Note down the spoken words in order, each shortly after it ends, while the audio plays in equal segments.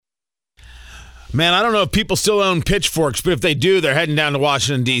Man, I don't know if people still own pitchforks, but if they do, they're heading down to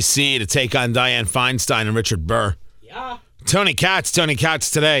Washington, D.C. to take on Dianne Feinstein and Richard Burr. Yeah. Tony Katz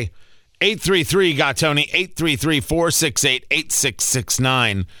today. 833 got Tony,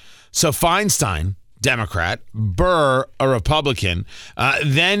 833-468-8669. So Feinstein, Democrat, Burr, a Republican.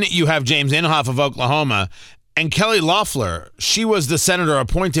 Then you have James Inhofe of Oklahoma, and Kelly Loeffler. She was the senator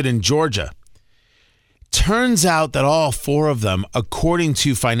appointed in Georgia. Turns out that all four of them, according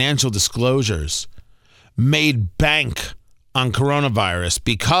to financial disclosures, made bank on coronavirus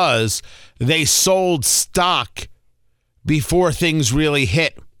because they sold stock before things really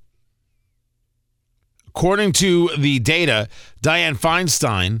hit. According to the data, Dianne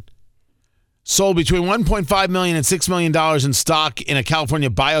Feinstein sold between $1.5 million and $6 million in stock in a California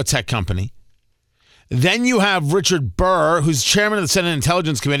biotech company. Then you have Richard Burr, who's chairman of the Senate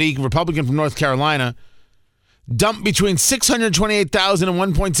Intelligence Committee, Republican from North Carolina, dumped between $628,000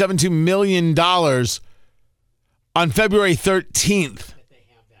 and $1.72 million on February 13th.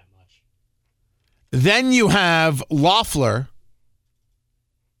 Then you have Loeffler,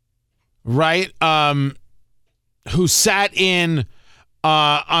 right, who sat in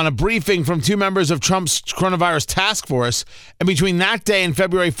on a briefing from two members of Trump's coronavirus task force, and between that day and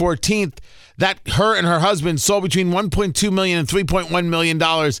February 14th, that her and her husband sold between $1.2 million and $3.1 million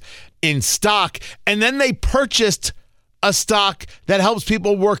in stock, and then they purchased a stock that helps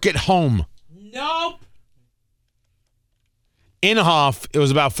people work at home. Nope. Inhofe, it was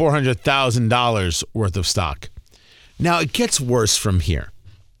about $400,000 worth of stock. Now, it gets worse from here.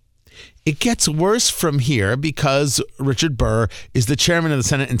 It gets worse from here because Richard Burr is the chairman of the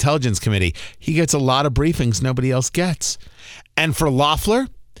Senate Intelligence Committee. He gets a lot of briefings nobody else gets. And for Loeffler,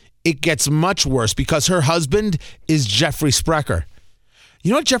 it gets much worse because her husband is Jeffrey Sprecher. You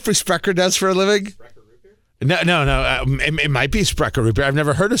know what Jeffrey Sprecher does for a living? Sprecher root beer? No. It might be Sprecher root beer. I've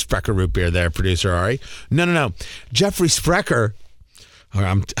never heard of Sprecher root beer there, producer Ari. No. Jeffrey Sprecher.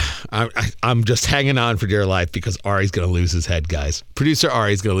 I'm just hanging on for dear life because Ari's going to lose his head, guys. Producer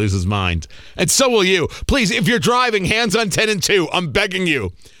Ari's going to lose his mind. And so will you. Please, if you're driving, hands on 10 and 2. I'm begging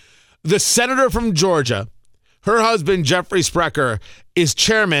you. The senator from Georgia, her husband, Jeffrey Sprecher, is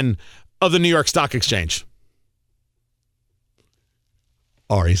chairman of the New York Stock Exchange.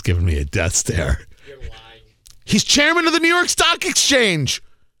 Ari's giving me a death stare. You're lying. He's chairman of the New York Stock Exchange.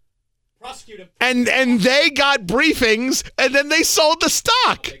 Prosecute him. And they got briefings, and then they sold the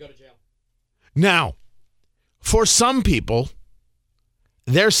stock. They go to jail. Now, for some people,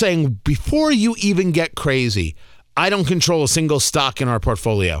 they're saying, before you even get crazy, I don't control a single stock in our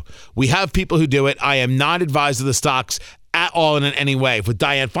portfolio. We have people who do it. I am not advised of the stocks at all in any way. With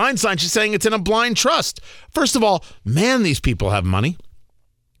Dianne Feinstein, she's saying it's in a blind trust. First of all, man, these people have money.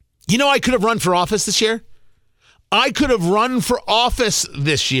 You know, I could have run for office this year. I could have run for office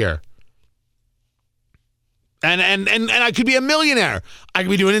this year. And I could be a millionaire. I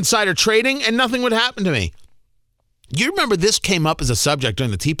could be doing insider trading and nothing would happen to me. You remember this came up as a subject during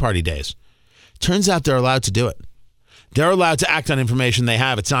the Tea Party days. Turns out they're allowed to do it. They're allowed to act on information they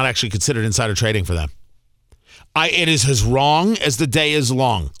have. It's not actually considered insider trading for them. It is as wrong as the day is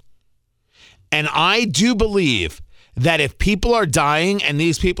long. And I do believe that if people are dying and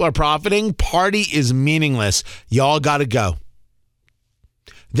these people are profiting, party is meaningless. Y'all got to go.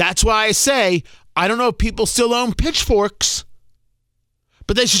 That's why I say, I don't know if people still own pitchforks,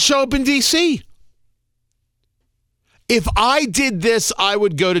 but they should show up in D.C. If I did this, I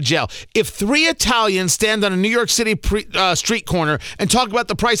would go to jail. If three Italians stand on a New York City street corner and talk about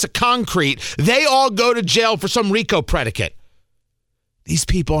the price of concrete, they all go to jail for some RICO predicate. These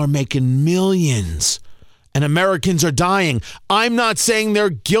people are making millions, and Americans are dying. I'm not saying they're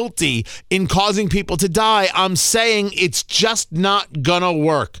guilty in causing people to die. I'm saying it's just not gonna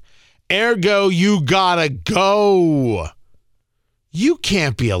work. Ergo, you gotta go. You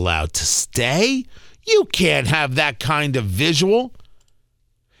can't be allowed to stay. You can't have that kind of visual.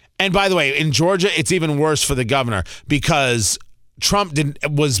 And by the way, in Georgia, it's even worse for the governor because Trump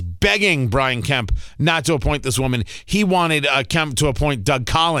was begging Brian Kemp not to appoint this woman. He wanted Kemp to appoint Doug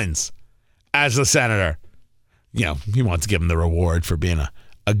Collins as the senator. You know, he wants to give him the reward for being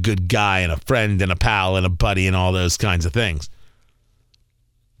a good guy and a friend and a pal and a buddy and all those kinds of things.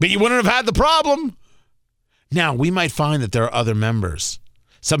 But you wouldn't have had the problem. Now, we might find that there are other members.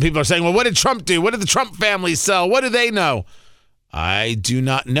 Some people are saying, well, what did Trump do? What did the Trump family sell? What do they know? I do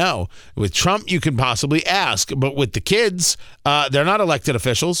not know. With Trump, you can possibly ask. But with the kids, they're not elected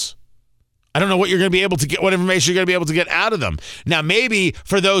officials. I don't know what you're going to be able to get, what information you're going to be able to get out of them. Now, maybe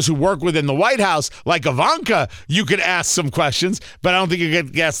for those who work within the White House, like Ivanka, you could ask some questions, but I don't think you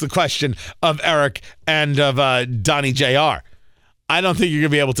could ask the question of Eric and of Donnie Jr. I don't think you're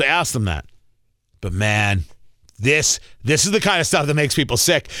going to be able to ask them that. But man, this is the kind of stuff that makes people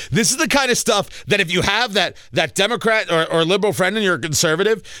sick. This is the kind of stuff that if you have that Democrat or liberal friend and you're a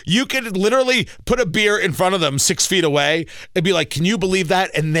conservative, you could literally put a beer in front of them 6 feet away and be like, can you believe that?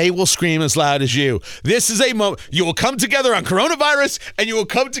 And they will scream as loud as you. This is a moment. You will come together on coronavirus and you will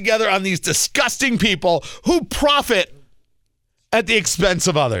come together on these disgusting people who profit at the expense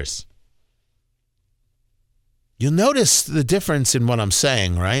of others. You'll notice the difference in what I'm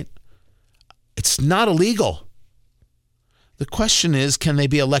saying, right? It's not illegal. The question is, can they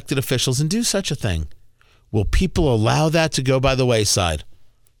be elected officials and do such a thing? Will people allow that to go by the wayside?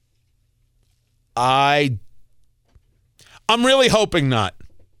 I'm really hoping not.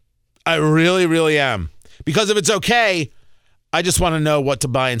 I really, really am. Because if it's okay, I just want to know what to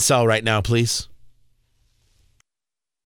buy and sell right now, please.